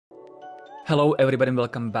Hello everybody and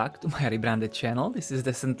welcome back to my rebranded channel. This is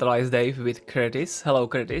Decentralized Dave with Curtis. Hello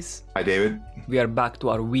Curtis. Hi David. We are back to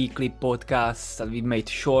our weekly podcast that we made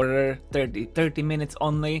shorter, 30 minutes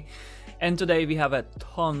only. And today we have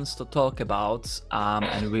tons to talk about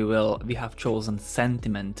and we have chosen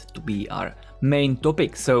sentiment to be our main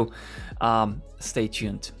topic. So stay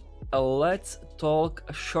tuned. Let's talk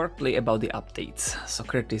shortly about the updates. So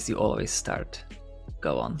Curtis, you always start.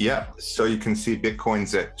 Go on. Yeah, so you can see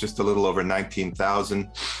Bitcoin's at just a little over 19,000.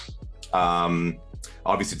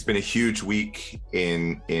 Obviously, it's been a huge week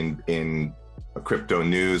in crypto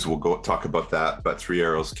news. We'll talk about that. But Three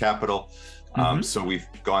Arrows Capital. So we've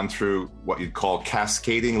gone through what you'd call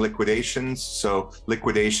cascading liquidations. So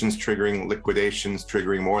liquidations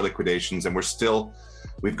triggering more liquidations, and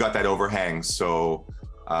we've got that overhang. So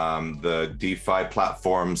the DeFi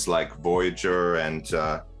platforms like Voyager and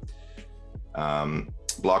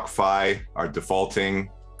BlockFi are defaulting.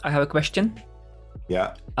 I have a question.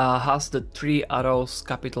 Yeah. Has the Three Arrows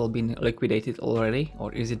Capital been liquidated already,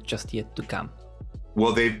 or is it just yet to come?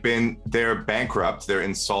 Well, they're bankrupt, they're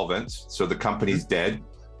insolvent, so the company's dead.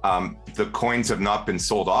 The coins have not been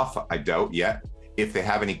sold off, I doubt yet, if they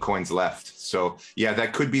have any coins left. So yeah,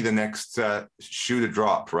 that could be the next shoe to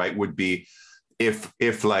drop, right? Would be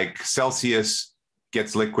if like Celsius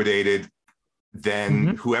gets liquidated,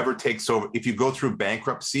 then whoever takes over, if you go through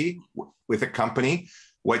bankruptcy with a company,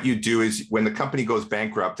 what you do is when the company goes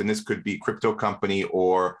bankrupt, and this could be crypto company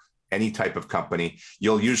or any type of company,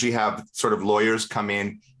 you'll usually have sort of lawyers come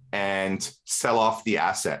in and sell off the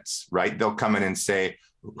assets, right? They'll come in and say,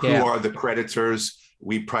 who are the creditors?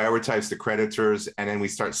 We prioritize the creditors, and then we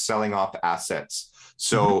start selling off assets.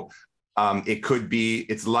 So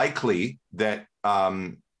it's likely that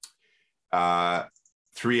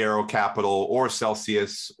Three Arrow Capital or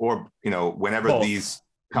Celsius, or whenever both. These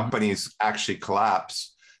companies actually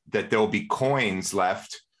collapse, that there'll be coins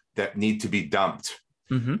left that need to be dumped.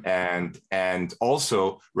 And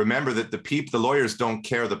also remember that the lawyers don't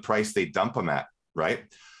care the price they dump them at, right?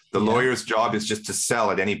 The lawyer's job is just to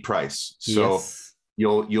sell at any price. So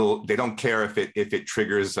they don't care if it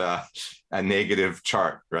triggers a negative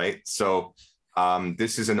chart, right? So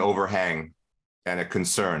this is an overhang and a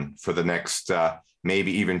concern for the next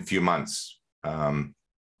maybe even few months.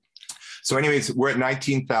 So anyways, we're at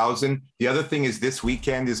 19,000. The other thing is this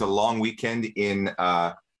weekend is a long weekend in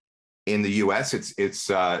the US. It's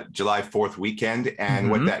July 4th weekend.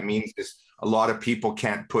 And what that means is a lot of people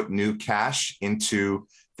can't put new cash into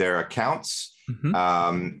their accounts.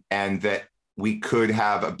 And that we could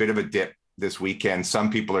have a bit of a dip this weekend.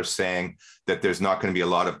 Some people are saying that there's not going to be a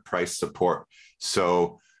lot of price support.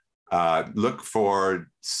 So look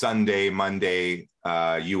for Sunday, Monday,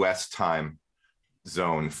 US time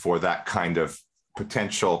zone for that kind of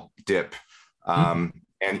potential dip. And,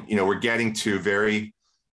 we're getting to very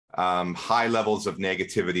high levels of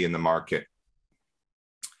negativity in the market.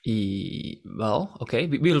 Well, okay,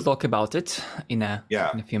 we'll talk about it in a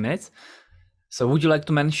few minutes. So would you like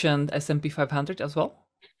to mention S&P 500 as well?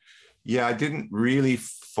 Yeah, I didn't really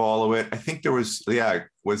follow it. I think there was,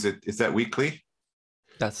 is that weekly?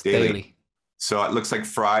 That's daily. So it looks like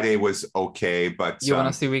Friday was okay, but you want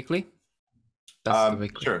to see weekly? That's the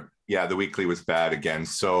weekly. Sure. Yeah, the weekly was bad again,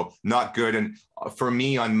 so not good. And for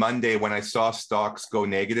me on Monday, when I saw stocks go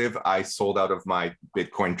negative, I sold out of my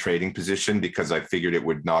Bitcoin trading position because I figured it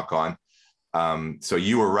would knock on. So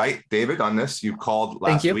you were right, David, on this. You called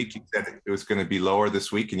last week. You said it was going to be lower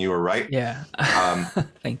this week, and you were right. Yeah.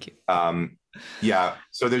 Thank you. Yeah.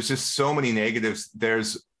 So there's just so many negatives.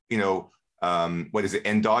 There's, what is it?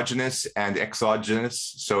 Endogenous and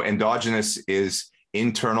exogenous. So endogenous is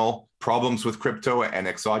internal problems with crypto, and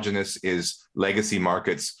exogenous is legacy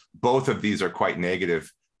markets. Both of these are quite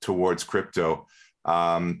negative towards crypto.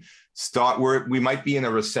 We might be in a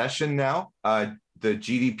recession now. The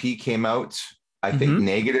GDP came out, I think,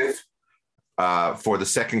 negative for the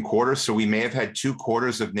second quarter. So we may have had 2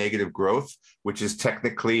 quarters of negative growth, which is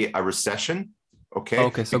technically a recession.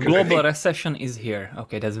 Okay. So global recession is here.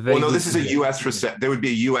 Okay, that's very. Well, no, this is a U.S. recession. There would be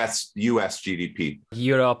a U.S. GDP.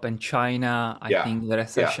 Europe and China, I think the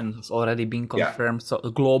recession has already been confirmed. So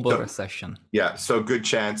a global recession. Yeah, so good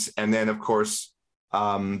chance. And then, of course,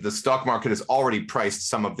 the stock market has already priced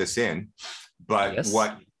some of this in. But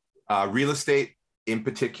what real estate in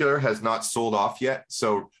particular has not sold off yet.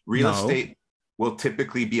 So real estate will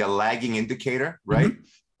typically be a lagging indicator, right?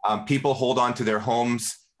 People hold on to their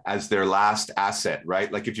homes as their last asset,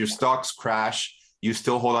 right? Like if your stocks crash, you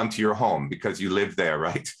still hold on to your home because you live there,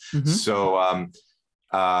 right? So,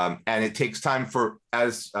 and it takes time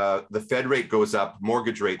as the Fed rate goes up,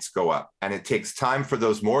 mortgage rates go up, and it takes time for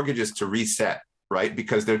those mortgages to reset. right?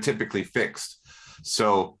 Because they're typically fixed.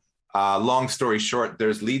 So long story short,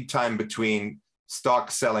 there's lead time between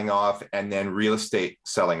stock selling off and then real estate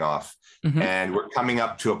selling off. And we're coming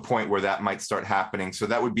up to a point where that might start happening. So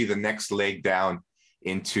that would be the next leg down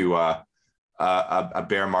into a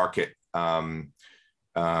bear market.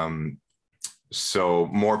 So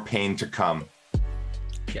more pain to come.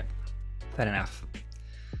 Yeah, fair enough.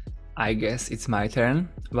 I guess it's my turn.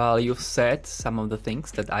 Well, you've said some of the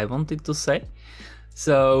things that I wanted to say.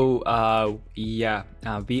 So we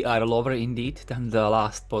are lower indeed than the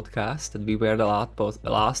last podcast, that we were the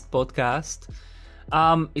last podcast.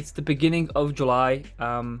 It's the beginning of July.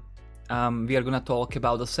 We are gonna talk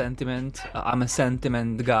about the sentiment. I'm a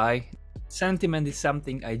sentiment guy. Sentiment is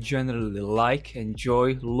something I generally like,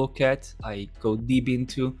 enjoy, look at. I go deep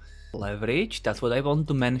into leverage. That's what I want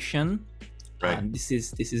to mention. Right. And this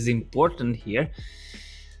is important here.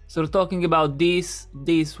 So talking about this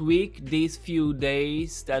week, these few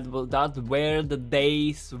days, that were the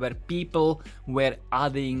days where people were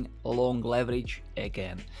adding long leverage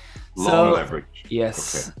again. Long leverage.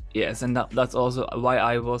 Yes, okay. Yes, and that's also why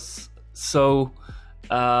I was so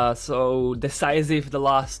decisive the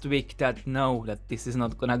last week that this is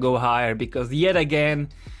not gonna go higher, because yet again,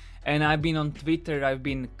 and I've been on Twitter, I've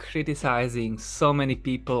been criticizing so many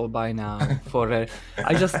people by now for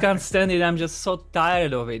I just can't stand it. I'm just so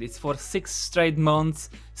tired of it. It's for 6 straight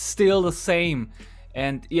months, still the same.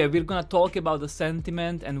 And yeah, we're gonna talk about the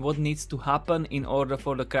sentiment and what needs to happen in order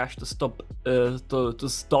for the crash to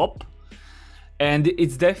stop. And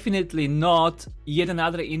it's definitely not yet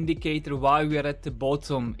another indicator why we are at the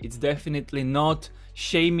bottom. It's definitely not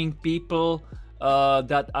shaming people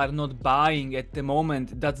that are not buying at the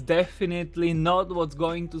moment. That's definitely not what's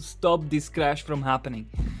going to stop this crash from happening.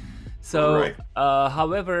 So, right.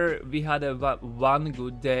 However, we had one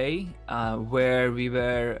good day where we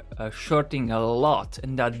were shorting a lot,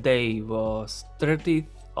 and that day was 30th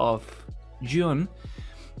of June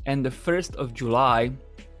and the 1st of July.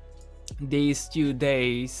 These 2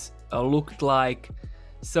 days looked like,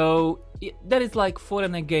 so that is like for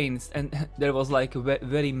and against, and there was like a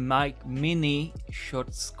very mini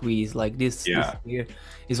short squeeze like this. Yeah. This here.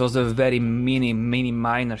 This was a very mini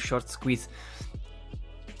minor short squeeze.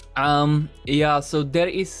 So there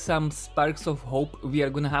is some sparks of hope. We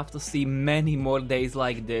are gonna have to see many more days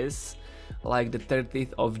like this, like the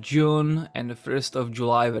 30th of June and the 1st of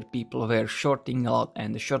July, where people were shorting a lot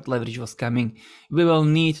and the short leverage was coming. We will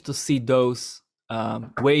need to see those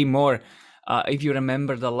way more. If you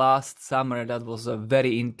remember the last summer, that was a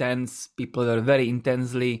very intense, people were very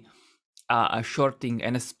intensely shorting,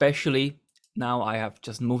 and especially now I have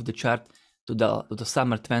just moved the chart to the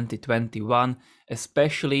summer 2021,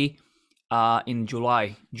 especially in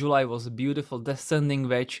July. July was a beautiful descending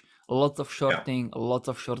wedge, lots of shorting, lots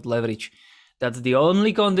of short leverage. That's the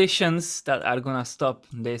only conditions that are gonna stop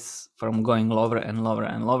this from going lower and lower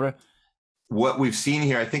and lower. What we've seen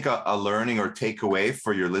here, I think a learning or takeaway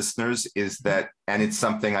for your listeners is that, and it's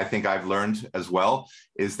something I think I've learned as well,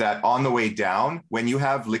 is that on the way down, when you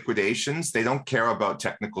have liquidations, they don't care about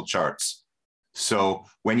technical charts. So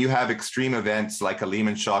when you have extreme events like a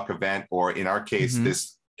Lehman shock event, or in our case,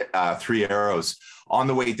 this 3 arrows, on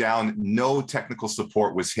the way down, no technical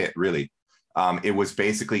support was hit really. It was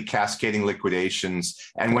basically cascading liquidations.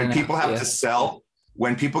 And when people have to sell,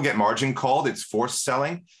 when people get margin called, it's forced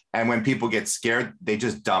selling. And when people get scared, they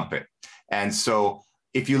just dump it. And so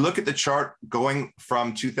if you look at the chart going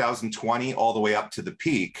from 2020 all the way up to the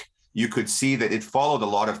peak, you could see that it followed a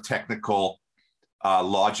lot of technical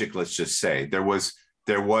logic. Let's just say there was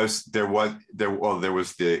the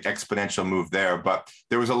exponential move there, but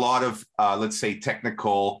there was a lot of let's say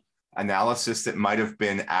technical analysis that might have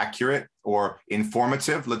been accurate or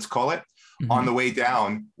informative, let's call it. On the way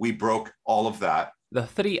down, we broke all of that. The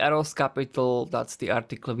 3 Arrows Capital, that's the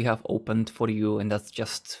article we have opened for you, and that's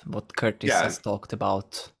just what Curtis has talked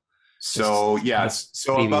about. So yes,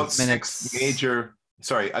 so about minutes.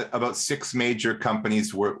 about 6 major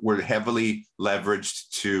companies were heavily leveraged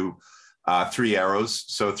to 3 Arrows.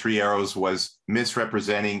 So 3 Arrows was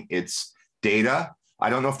misrepresenting its data. I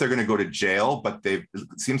don't know if they're going to go to jail, but it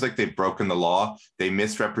seems like they've broken the law. They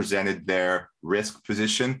misrepresented their risk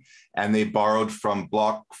position, and they borrowed from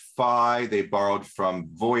BlockFi, they borrowed from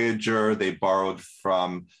Voyager, they borrowed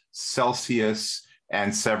from Celsius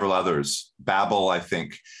and several others, Babel, I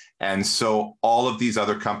think. And so all of these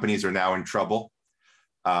other companies are now in trouble.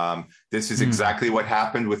 This is exactly what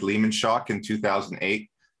happened with Lehman shock in 2008.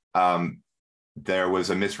 There was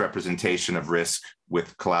a misrepresentation of risk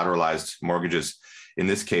with collateralized mortgages. In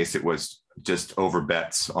this case, it was just over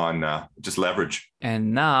bets on just leverage.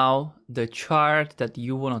 And now the chart that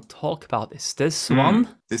you want to talk about is this one.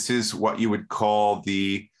 This is what you would call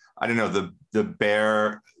the, I don't know,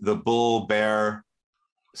 the bull bear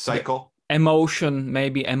cycle.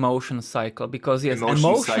 Maybe emotion cycle, because yes,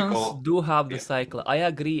 emotions do have the cycle. I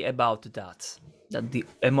agree about that the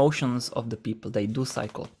emotions of the people, they do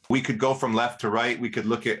cycle. We could go from left to right. We could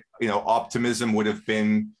look at, optimism would have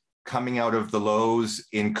been coming out of the lows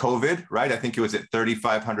in COVID, right? I think it was at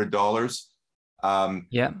 $3,500.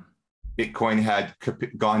 Yeah. Bitcoin had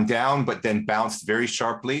gone down, but then bounced very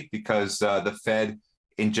sharply because the Fed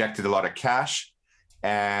injected a lot of cash,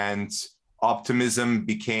 and optimism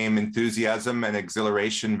became enthusiasm and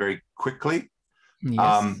exhilaration very quickly.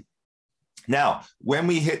 Yes. Now, when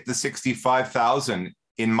we hit the 65,000,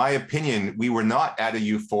 in my opinion, we were not at a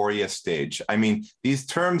euphoria stage. I mean, these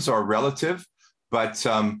terms are relative, but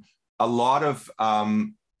a lot of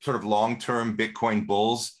sort of long-term Bitcoin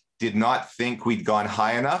bulls did not think we'd gone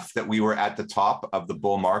high enough, that we were at the top of the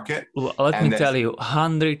bull market. Well, let me tell you,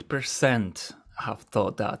 100% have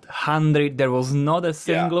thought that. 100, there was not a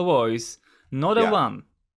single voice, not a one.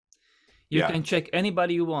 You can check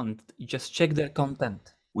anybody you want. You just check their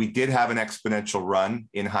content. We did have an exponential run.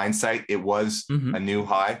 In hindsight, it was a new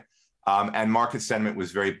high, and market sentiment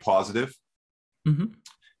was very positive.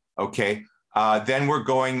 Okay. Then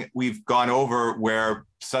we've gone over where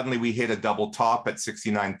suddenly we hit a double top at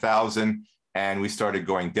 69,000 and we started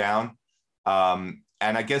going down. And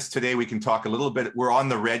I guess today we can talk a little bit, we're on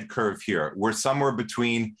the red curve here. We're somewhere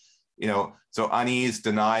between, so unease,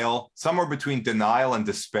 denial, somewhere between denial and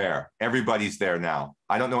despair. Everybody's there now.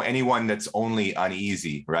 I don't know anyone that's only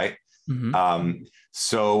uneasy, right?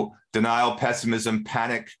 So denial, pessimism,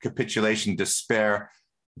 panic, capitulation, despair.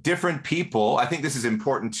 Different people, I think this is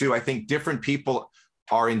important too. I think different people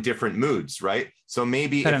are in different moods, right? So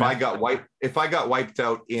maybe if I got wiped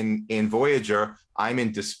out in Voyager, I'm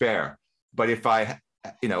in despair. But if I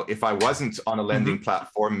wasn't on a lending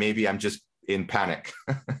platform, maybe I'm just in panic.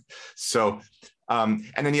 So, and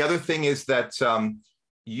then the other thing is that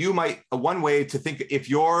one way to think, if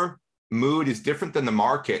your mood is different than the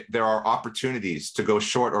market, there are opportunities to go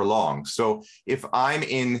short or long. So if I'm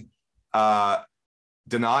in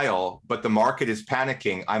denial, but the market is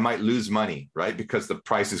panicking, I might lose money, right? Because the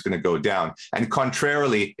price is going to go down. And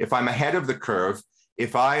contrarily, if I'm ahead of the curve,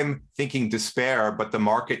 if I'm thinking despair, but the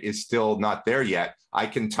market is still not there yet, I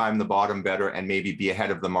can time the bottom better and maybe be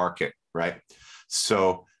ahead of the market, right?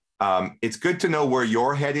 So it's good to know where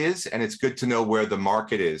your head is, and it's good to know where the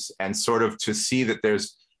market is, and sort of to see that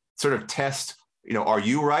there's sort of test, are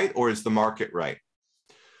you right or is the market right?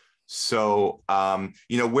 So,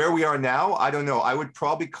 where we are now, I don't know. I would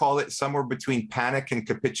probably call it somewhere between panic and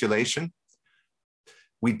capitulation.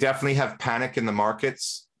 We definitely have panic in the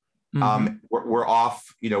markets. We're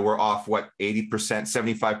off, we're off what, 80%,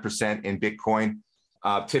 75% in Bitcoin.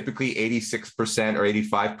 Typically 86% or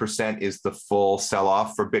 85% is the full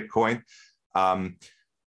sell-off for Bitcoin.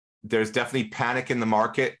 There's definitely panic in the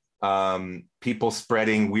market. People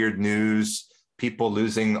spreading weird news, people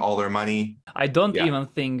losing all their money. I don't even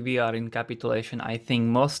think we are in capitulation. I think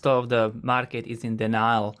most of the market is in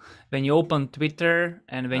denial. When you open Twitter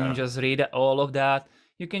and when you just read all of that,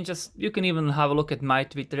 you can even have a look at my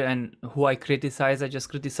Twitter and who I criticize. I just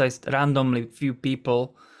criticized randomly few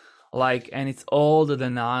people, and it's all the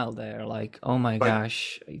denial there. Oh my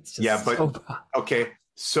gosh, it's just so bad. Okay.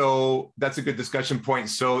 So that's a good discussion point.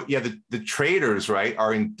 So the traders, right,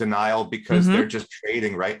 are in denial because they're just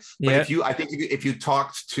trading, right? But if you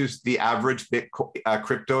talked to the average Bitcoin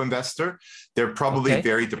crypto investor, they're probably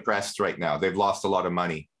very depressed right now. They've lost a lot of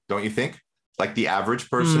money, don't you think? Like the average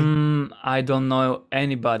person? I don't know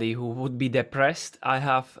anybody who would be depressed. I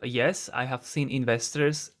have seen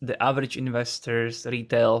investors, the average investors,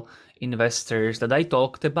 retail investors that I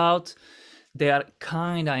talked about. They are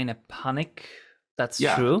kind of in a panic. That's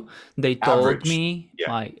true. They told me,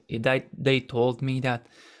 they told me that,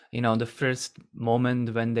 the first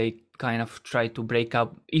moment when they kind of try to break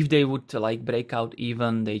up, if they would break out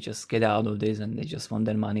even, they just get out of this and they just want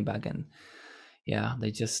their money back. And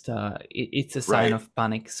they just, it's a sign of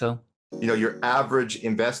panic. So, your average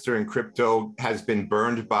investor in crypto has been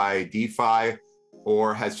burned by DeFi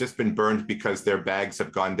or has just been burned because their bags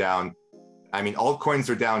have gone down. I mean, altcoins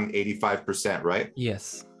are down 85%, right?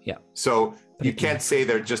 Yes. Yeah. So you can't say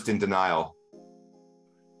they're just in denial.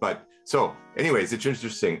 But so anyways, it's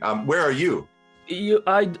interesting. Where are you?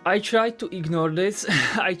 I try to ignore this.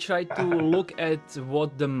 I try to look at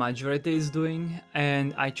what the majority is doing,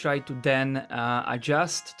 and I try to then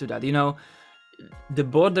adjust to that. The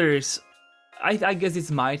borders I guess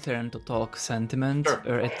it's my turn to talk sentiment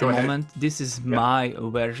at the moment. This is my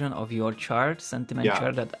version of your chart, sentiment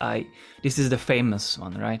chart this is the famous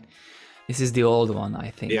one, right? This is the old one,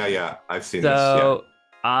 I think. Yeah, I've seen this. So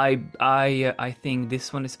I think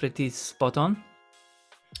this one is pretty spot on.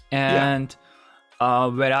 And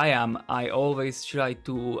where I am, I always try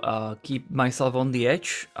to keep myself on the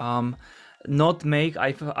edge. I've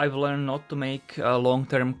learned not to make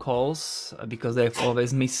long-term calls because they've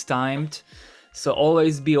always mistimed. So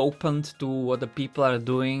always be open to what the people are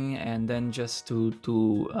doing, and then just to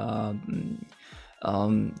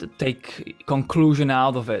take conclusion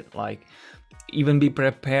out of it. Like, even be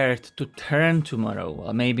prepared to turn tomorrow.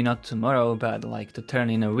 Well, maybe not tomorrow, but like to turn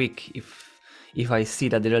in a week if I see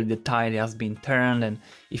that the tide has been turned, and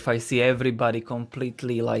if I see everybody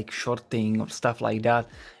completely like shorting or stuff like that,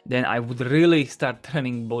 then I would really start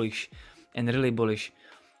turning bullish and really bullish.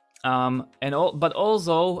 But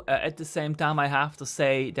also at the same time, I have to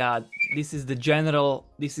say that this is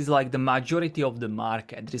like the majority of the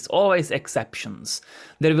market. There's always exceptions.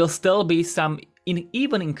 There will still be some,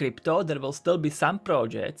 even in crypto, there will still be some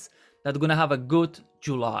projects that are gonna have a good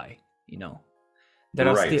July, you know. There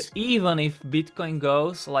are still, even if Bitcoin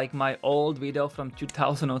goes like my old video from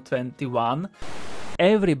 2021,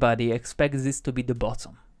 everybody expects this to be the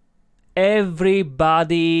bottom.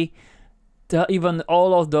 Everybody, even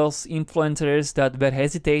all of those influencers that were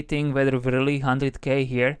hesitating whether really 100k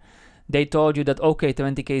here, they told you that okay,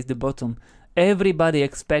 20k is the bottom. Everybody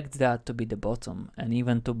expects that to be the bottom, and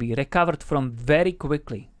even to be recovered from very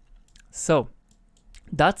quickly. So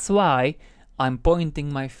that's why I'm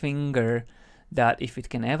pointing my finger that if it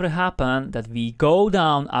can ever happen that we go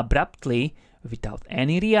down abruptly without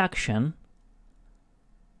any reaction,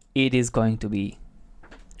 it is going to be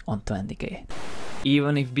on 20k.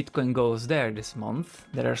 Even if Bitcoin goes there this month,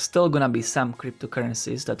 there are still gonna be some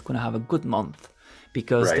cryptocurrencies that gonna have a good month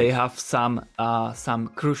because they have some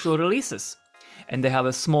crucial releases, and they have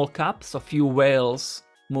a small cap, so few whales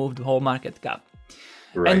move the whole market cap.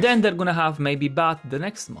 And then they're gonna have maybe bad the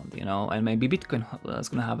next month, you know, and maybe Bitcoin is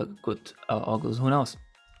gonna have a good August, who knows.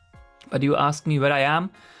 But you ask me where I am,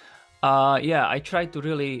 I try to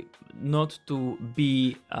really not to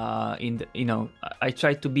be in the, you know, I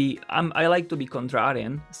try to be, I like to be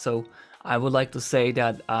contrarian, so I would like to say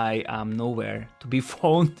that I am nowhere to be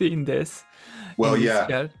found in this. Well,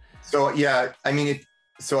 so I mean,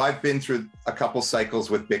 so I've been through a couple cycles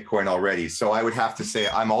with Bitcoin already, so I would have to say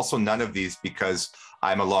I'm also none of these because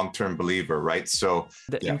I'm a long-term believer, right? So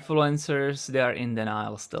the influencers, they are in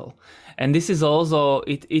denial still, and this is also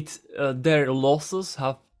their losses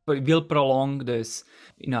will prolong this.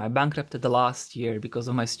 You know, I bankrupted the last year because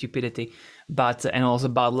of my stupidity, and also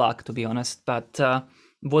bad luck, to be honest. But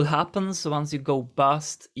what happens once you go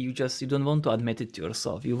bust? You don't want to admit it to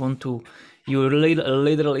yourself. You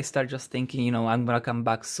literally start just thinking, you know, I'm gonna come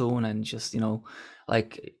back soon, and just, you know,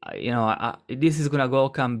 like, you know, this is gonna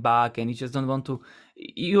come back, and you just don't want to.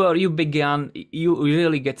 You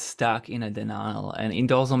really get stuck in a denial, and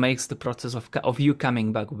it also makes the process of you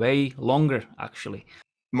coming back way longer, actually.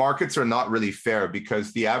 Markets are not really fair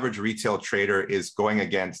because the average retail trader is going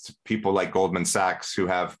against people like Goldman Sachs who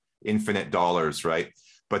have infinite dollars, right?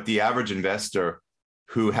 But the average investor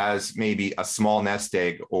who has maybe a small nest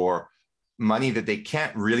egg or money that they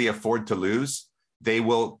can't really afford to lose, they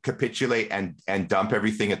will capitulate and dump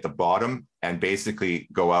everything at the bottom and basically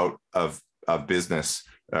go out of business,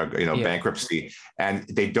 bankruptcy. And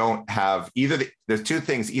they don't have there's two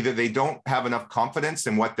things. Either they don't have enough confidence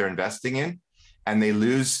in what they're investing in, and they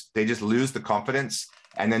just lose the confidence.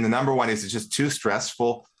 And then the number one is it's just too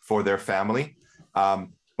stressful for their family.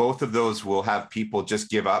 Both of those will have people just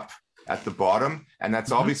give up at the bottom. And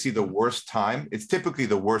that's obviously the worst time. It's typically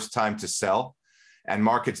the worst time to sell. And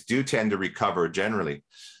markets do tend to recover generally.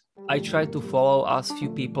 I try to follow as few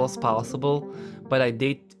people as possible, but I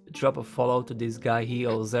did drop a follow to this guy, he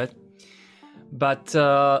owes it. But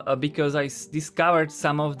because I discovered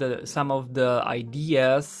some of the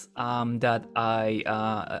ideas that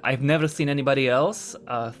I've never seen anybody else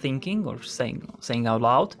thinking or saying out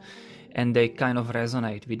loud, and they kind of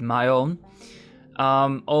resonate with my own.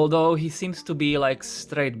 Although he seems to be like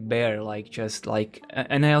straight bear,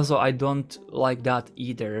 and I don't like that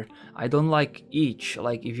either. I don't like each,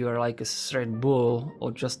 like if you're like a straight bull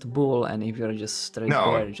or just bull, and if you're just straight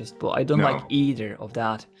bear, just bull. I don't like either of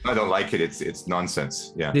that. I don't like it. It's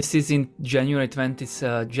nonsense. Yeah. This is in January this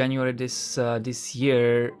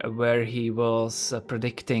year, where he was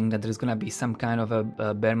predicting that there's gonna be some kind of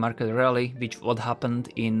a bear market rally, which what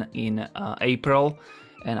happened in April.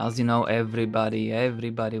 And as you know,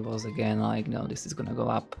 everybody was again like, no, this is gonna go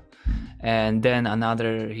up. And then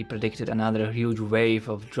he predicted another huge wave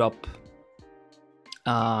of drop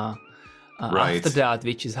after that,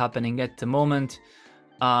 which is happening at the moment.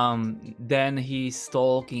 Then he's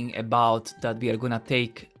talking about that we're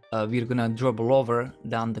gonna drop lower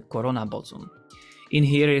than the Corona bottom. In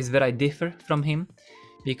here is where I differ from him,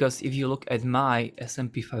 because if you look at my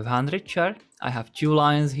S&P 500 chart, I have two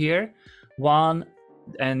lines here. One,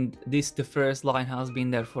 and the first line has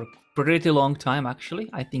been there for a pretty long time, actually,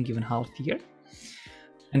 I think even half year.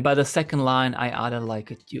 And by the second line, I added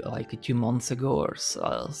like a 2 months ago or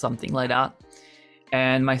so, something like that.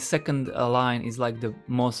 And my second line is like the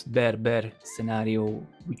most bear scenario,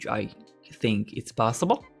 which I think it's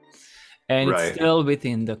possible. And it's still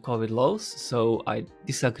within the COVID lows, so I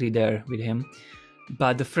disagree there with him.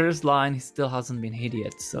 But the first line still hasn't been hit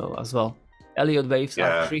yet, so as well. Elliott waves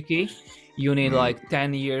are tricky. You need like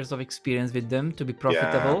 10 years of experience with them to be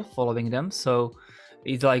profitable following them. So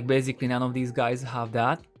it's like basically none of these guys have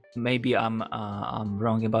that. Maybe I'm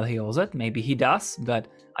wrong about it. Maybe he does, but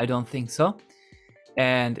I don't think so.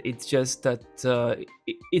 And it's just that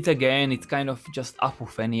it's kind of just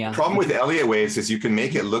apophenia. Problem with Elliott waves is you can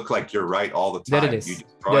make it look like you're right all the time. There it is. You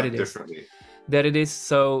just draw it differently. There it is.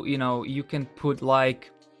 So you can put like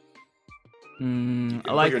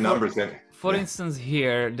put your numbers in. For instance,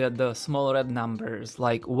 here the small red numbers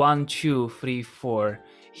like 1, 2, 3, 4.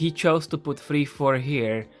 He chose to put 3, 4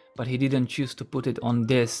 here, but he didn't choose to put it on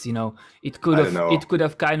this. It could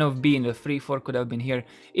have kind of been the 3, 4 could have been here.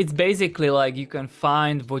 It's basically like you can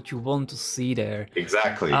find what you want to see there.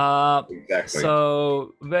 Exactly.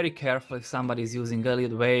 So very careful if somebody is using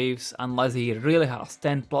Elliott waves, unless he really has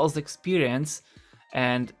 10 plus experience,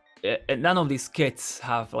 and none of these kids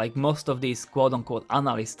have, like most of these quote unquote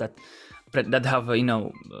analysts that have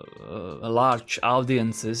large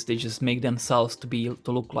audiences. They just make themselves to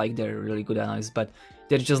look like they're really good analysts, but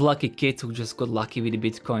they're just lucky kids who just got lucky with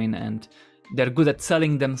Bitcoin, and they're good at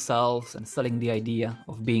selling themselves and selling the idea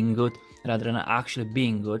of being good rather than actually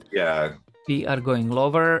being good. Yeah. We are going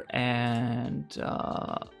lower, and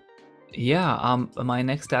my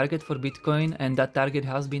next target for Bitcoin, and that target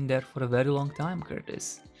has been there for a very long time,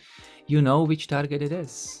 Curtis. You know which target it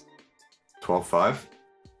is? 12.5.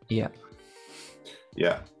 Yeah.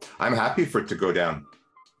 Yeah, I'm happy for it to go down.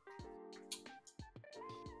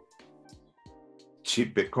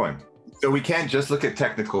 Cheap Bitcoin. So we can't just look at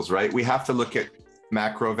technicals, right? We have to look at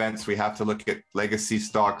macro events. We have to look at legacy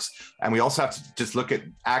stocks, and we also have to just look at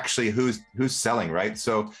actually who's selling, right?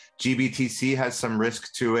 So GBTC has some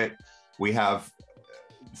risk to it.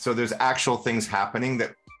 So there's actual things happening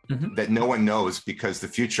that no one knows because the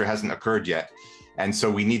future hasn't occurred yet. And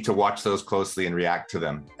so we need to watch those closely and react to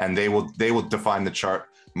them. And they will define the chart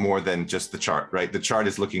more than just the chart, right? The chart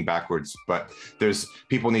is looking backwards, but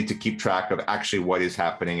people need to keep track of actually what is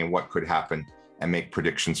happening and what could happen and make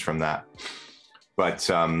predictions from that. But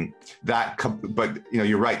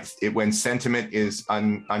you're right. When sentiment is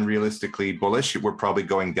unrealistically bullish, we're probably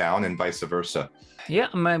going down, and vice versa. Yeah,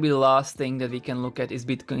 maybe the last thing that we can look at is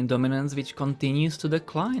Bitcoin dominance, which continues to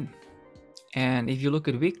decline. And if you look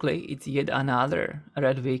at weekly, it's yet another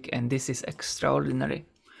red week, and this is extraordinary.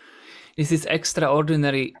 This is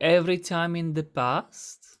extraordinary every time in the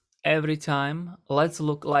past. Every time. Let's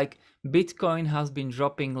look, like Bitcoin has been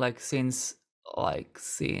dropping since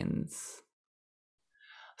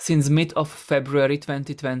mid of February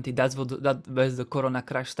 2020. That was the Corona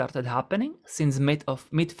crash started happening, since mid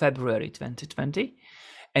February 2020,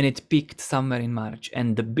 and it peaked somewhere in March,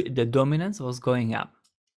 and the dominance was going up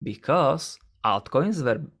because altcoins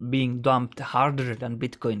were being dumped harder than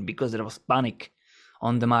Bitcoin because there was panic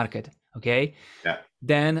on the market. Okay. Yeah.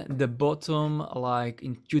 Then the bottom,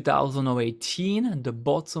 in 2018, the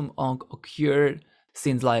bottom occurred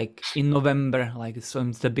since in November,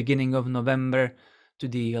 since the beginning of November to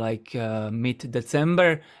the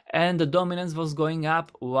mid-December, and the dominance was going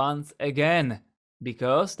up once again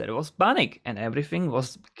because there was panic and everything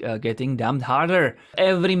was getting dumped harder.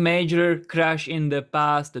 Every major crash in the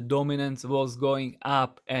past, the dominance was going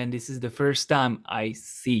up, and this is the first time I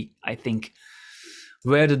think,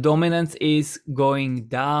 where the dominance is going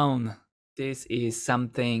down. This is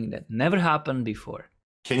something that never happened before.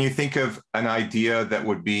 Can you think of an idea that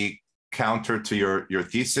would be counter to your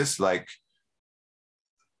thesis? Are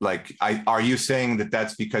you saying that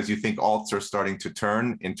that's because you think alts are starting to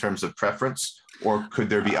turn in terms of preference, or could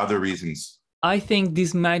there be other reasons? I think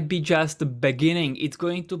this might be just the beginning. It's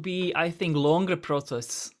going to be, I think, longer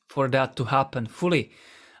process for that to happen fully.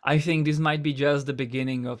 I think this might be just the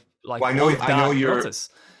beginning of process.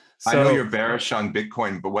 I know you're bearish on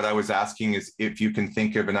Bitcoin, but what I was asking is if you can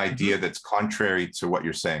think of an idea that's contrary to what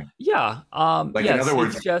you're saying. Yeah. Like yes, in other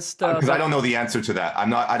words, just because I don't know the answer to that.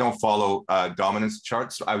 I don't follow dominance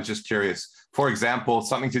charts. So I was just curious. For example,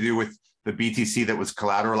 something to do with the BTC that was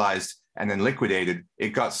collateralized and then liquidated. It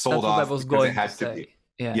got sold off because it had to be.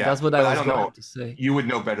 Yeah, that's what I was going to say. You would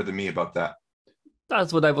know better than me about that.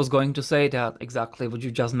 That's what I was going to say, that exactly what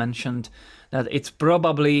you just mentioned, that it's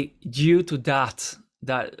probably due to that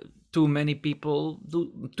too many people,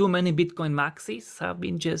 too many Bitcoin maxis have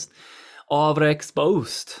been just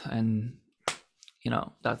overexposed. And,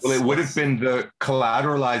 that's... Well, it would have been the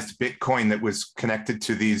collateralized Bitcoin that was connected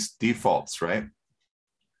to these defaults, right?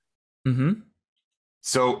 Mm-hmm.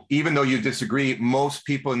 So even though you disagree, most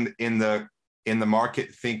people in the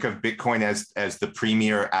market think of Bitcoin as the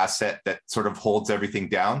premier asset that sort of holds everything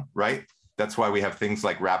down, right? That's why we have things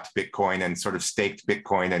like wrapped Bitcoin and sort of staked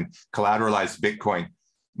Bitcoin and collateralized Bitcoin.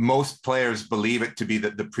 Most players believe it to be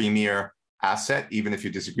the premier asset. Even if you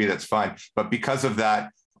disagree, that's fine. But because of that,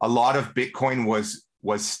 a lot of Bitcoin was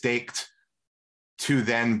staked to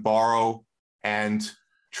then borrow and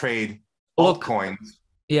trade altcoins.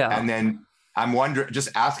 Yeah. And then I'm wondering, just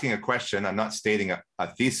asking a question, I'm not stating a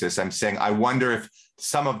thesis. I'm saying, I wonder if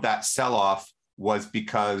some of that sell-off was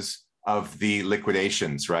because of the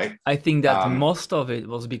liquidations, right? I think that most of it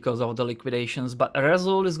was because of the liquidations, but the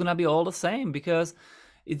result is going to be all the same, because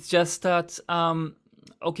it's just that,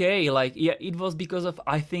 it was because of,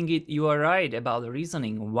 I think you are right about the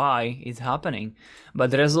reasoning why it's happening,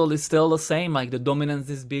 but the result is still the same, like the dominance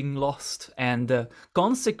is being lost, and the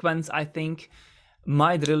consequence, I think,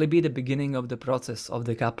 might really be the beginning of the process of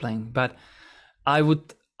decoupling. But I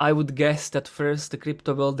would guess that first the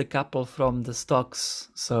crypto will decouple from the stocks.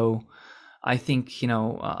 So I think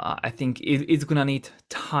it's gonna need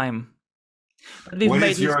time. But we've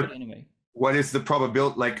made history anyway. What is the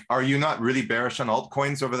probability? Like, are you not really bearish on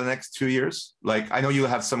altcoins over the next 2 years? Like, I know you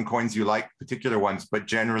have some coins you like, particular ones, but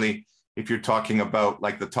generally, if you're talking about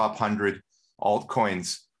like the top 100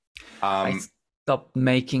 altcoins, stop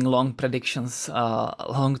making long predictions,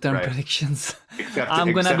 long-term predictions.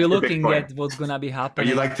 I'm gonna be looking at what's gonna be happening.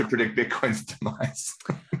 You like to predict Bitcoin's demise.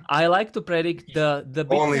 I like to predict the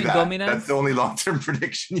Bitcoin dominance. That's the only long-term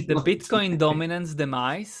prediction. The Bitcoin dominance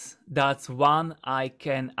demise. That's one I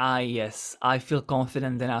feel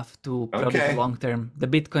confident enough to predict long-term. The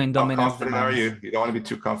Bitcoin dominance. How confident are you? You don't want to be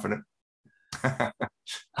too confident.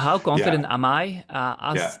 How confident am I?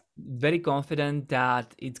 Very confident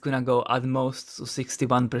that it's gonna go at most to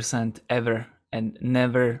 61% ever and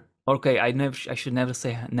never. Okay, I should never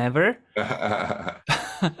say never.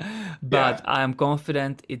 But I am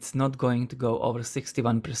confident it's not going to go over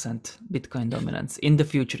 61% Bitcoin dominance in the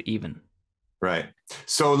future even. Right.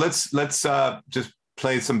 So let's just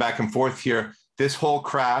play some back and forth here. This whole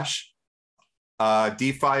crash,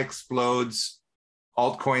 DeFi explodes,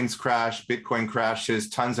 altcoins crash, Bitcoin crashes,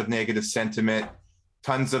 tons of negative sentiment,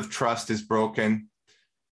 tons of trust is broken.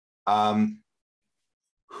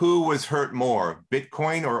 Who was hurt more,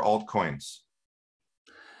 Bitcoin or altcoins?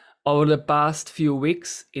 Over the past few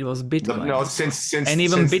weeks, it was Bitcoin. No, since and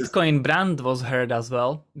even Bitcoin brand was hurt as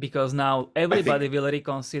well, because now everybody will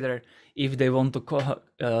reconsider if they want to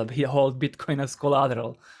hold Bitcoin as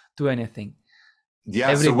collateral to anything.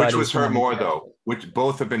 Yeah, so which was hurt more though? Which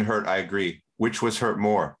both have been hurt, I agree. Which was hurt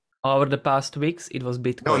more? Over the past weeks, it was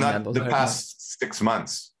Bitcoin. No, not the past 6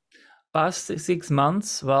 months. Past 6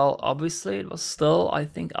 months, well, obviously it was still, I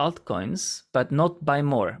think, altcoins, but not by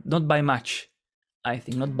much. I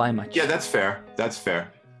think not by much. Yeah, that's fair. That's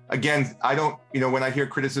fair. Again, I don't, when I hear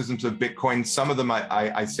criticisms of Bitcoin, some of them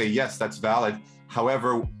I say, yes, that's valid.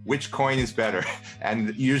 However, which coin is better?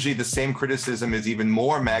 And usually the same criticism is even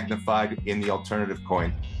more magnified in the alternative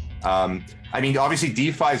coin. Obviously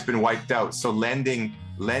DeFi has been wiped out. So lending,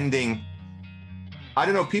 I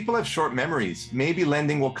don't know, people have short memories. Maybe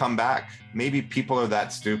lending will come back. Maybe people are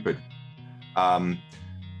that stupid. My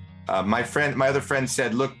other friend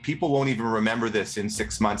said, look, people won't even remember this in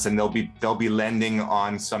 6 months, and they'll be lending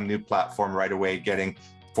on some new platform right away, getting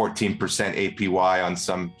 14% APY on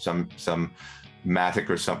some Matic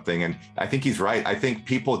or something. And I think he's right. I think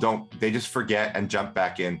people they just forget and jump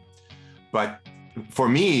back in. But for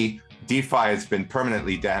me, DeFi has been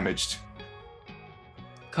permanently damaged.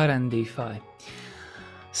 Current DeFi.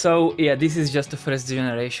 So yeah, this is just the first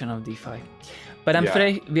generation of DeFi. But I'm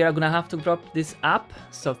afraid we are gonna have to drop this app.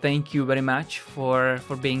 So thank you very much for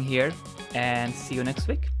being here, and see you next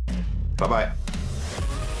week. Bye-bye.